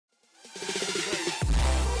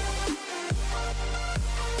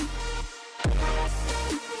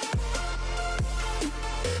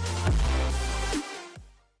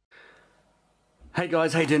Hey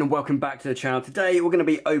guys, how you doing and welcome back to the channel. Today we're going to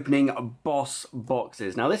be opening Boss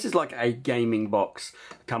boxes. Now this is like a gaming box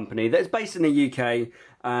company that's based in the UK,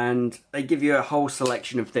 and they give you a whole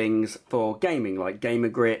selection of things for gaming, like gamer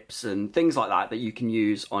grips and things like that you can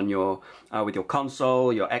use on your with your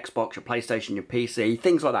console, your Xbox, your PlayStation, your PC,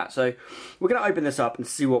 things like that. So we're going to open this up and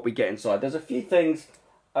see what we get inside. There's a few things.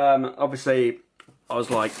 Obviously I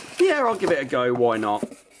was like, yeah, I'll give it a go, why not?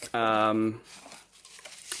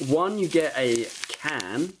 One, you get a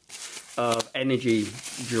can of energy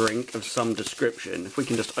drink of some description. If we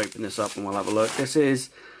can just open this up and we'll have a look. This is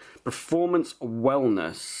Performance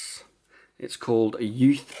Wellness. It's called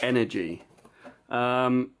Youth Energy.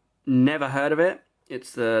 Never heard of it.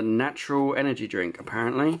 It's the natural energy drink,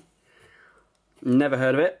 apparently. Never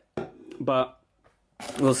heard of it, but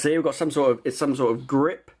we'll see. We've got some sort of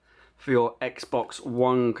grip for your Xbox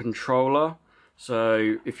One controller.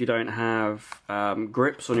 So if you don't have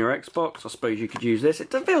grips on your Xbox, I suppose you could use this.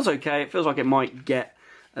 It feels okay. It feels like it might get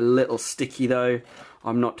a little sticky though.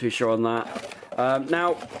 I'm not too sure on that.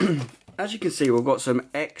 Now, as you can see, we've got some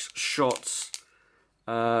X-Shots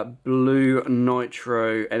Blue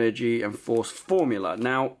Nitro Energy and Force Formula.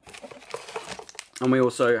 Now, and we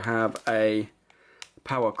also have a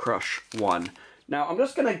Power Crush one. Now, I'm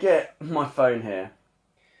just going to get my phone here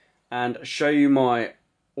and show you my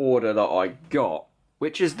order that I got,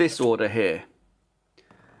 which is this order here.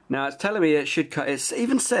 Now it's telling me it should cut, it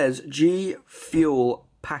even says G Fuel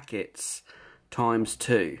packets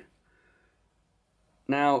 ×2.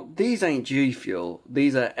 Now these ain't G Fuel,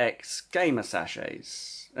 these are X Gamer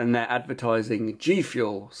sachets, and they're advertising G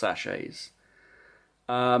Fuel sachets.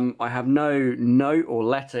 I have no note or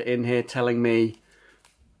letter in here telling me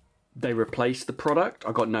they replaced the product.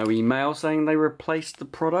 I got no email saying they replaced the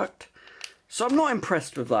product. So I'm not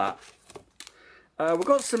impressed with that. We've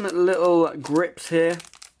got some little grips here.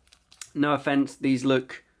 No offense, these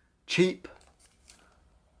look cheap.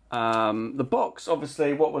 The box,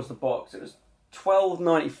 obviously, what was the box? It was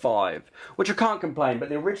 $12.95, which I can't complain, but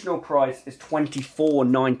the original price is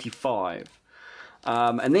 $24.95.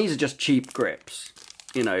 And these are just cheap grips.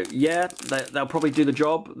 You know, yeah, they'll probably do the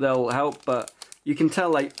job, they'll help, but you can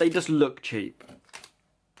tell they just look cheap.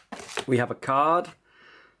 We have a card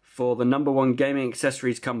for the #1 gaming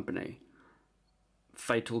accessories company,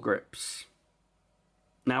 Fatal Grips.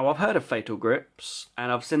 Now, I've heard of Fatal Grips,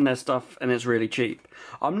 and I've seen their stuff, and it's really cheap.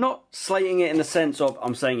 I'm not slating it in the sense of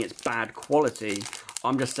I'm saying it's bad quality.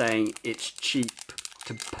 I'm just saying it's cheap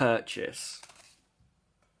to purchase.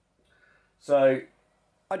 So,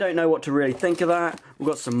 I don't know what to really think of that. We've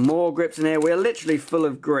got some more grips in here. We're literally full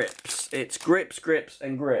of grips. It's grips, grips,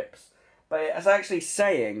 and grips. But it's actually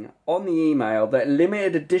saying on the email that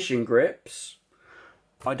limited edition grips.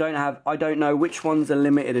 I don't know which ones are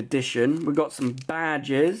limited edition. We've got some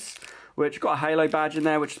badges, which got a Halo badge in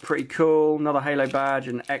there, which is pretty cool. Another Halo badge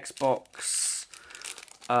and Xbox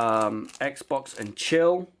and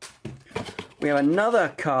chill. We have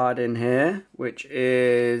another card in here, which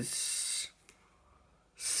is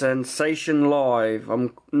Sensation Live.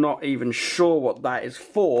 I'm not even sure what that is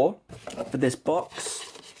for this box.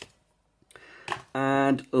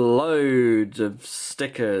 And loads of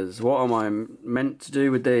stickers. What am I meant to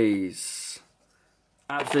do with these?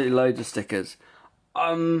 Absolutely loads of stickers.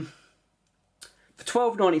 For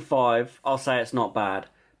 $12.95, I'll say it's not bad.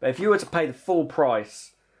 But if you were to pay the full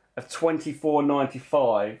price of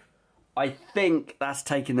 $24.95, I think that's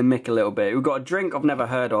taking the mick a little bit. We've got a drink I've never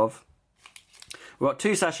heard of. We've got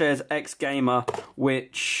 2 sachets X Gamer,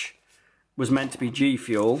 which was meant to be G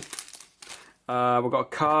Fuel. We've got a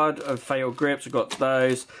card of Fatal Grips, we've got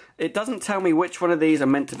those. It doesn't tell me which one of these are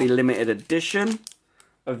meant to be limited edition.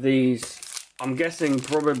 Of these, I'm guessing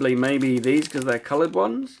probably maybe these because they're coloured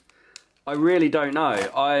ones. I really don't know.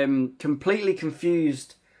 I'm completely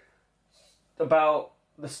confused about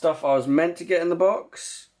the stuff I was meant to get in the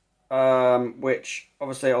box. Which,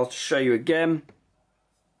 obviously, I'll show you again.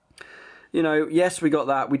 You know, yes, we got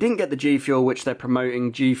that. We didn't get the G Fuel, which they're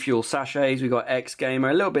promoting G Fuel sachets. We got X Gamer.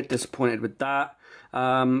 A little bit disappointed with that.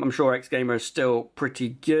 I'm sure X Gamer is still pretty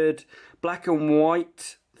good. Black and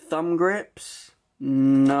white thumb grips.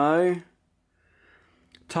 No.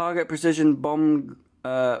 Target Precision Bomb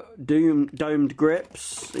domed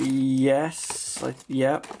grips. Yes.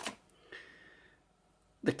 Yep.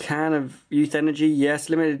 The can of Youth Energy, yes.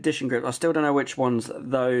 Limited edition grips. I still don't know which ones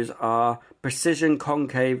those are. Precision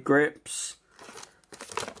concave grips.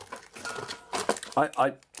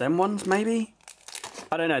 Them ones maybe?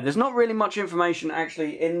 I don't know. There's not really much information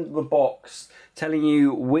actually in the box telling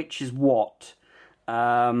you which is what.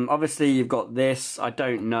 Obviously you've got this. I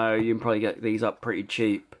don't know. You can probably get these up pretty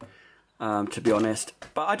cheap. to be honest.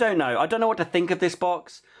 But I don't know. I don't know what to think of this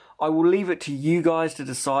box. I will leave it to you guys to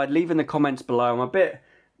decide. Leave in the comments below. I'm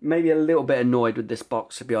maybe a little bit annoyed with this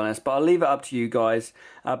box, to be honest, but I'll leave it up to you guys.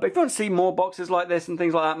 But if you want to see more boxes like this and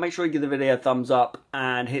things like that, make sure you give the video a thumbs up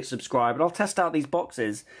and hit subscribe. And I'll test out these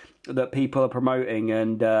boxes that people are promoting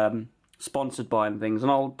and sponsored by and things,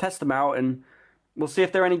 and I'll test them out and we'll see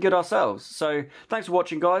if they're any good ourselves. So thanks for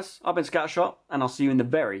watching, guys. I've been Scattershot, and I'll see you in the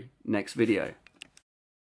very next video.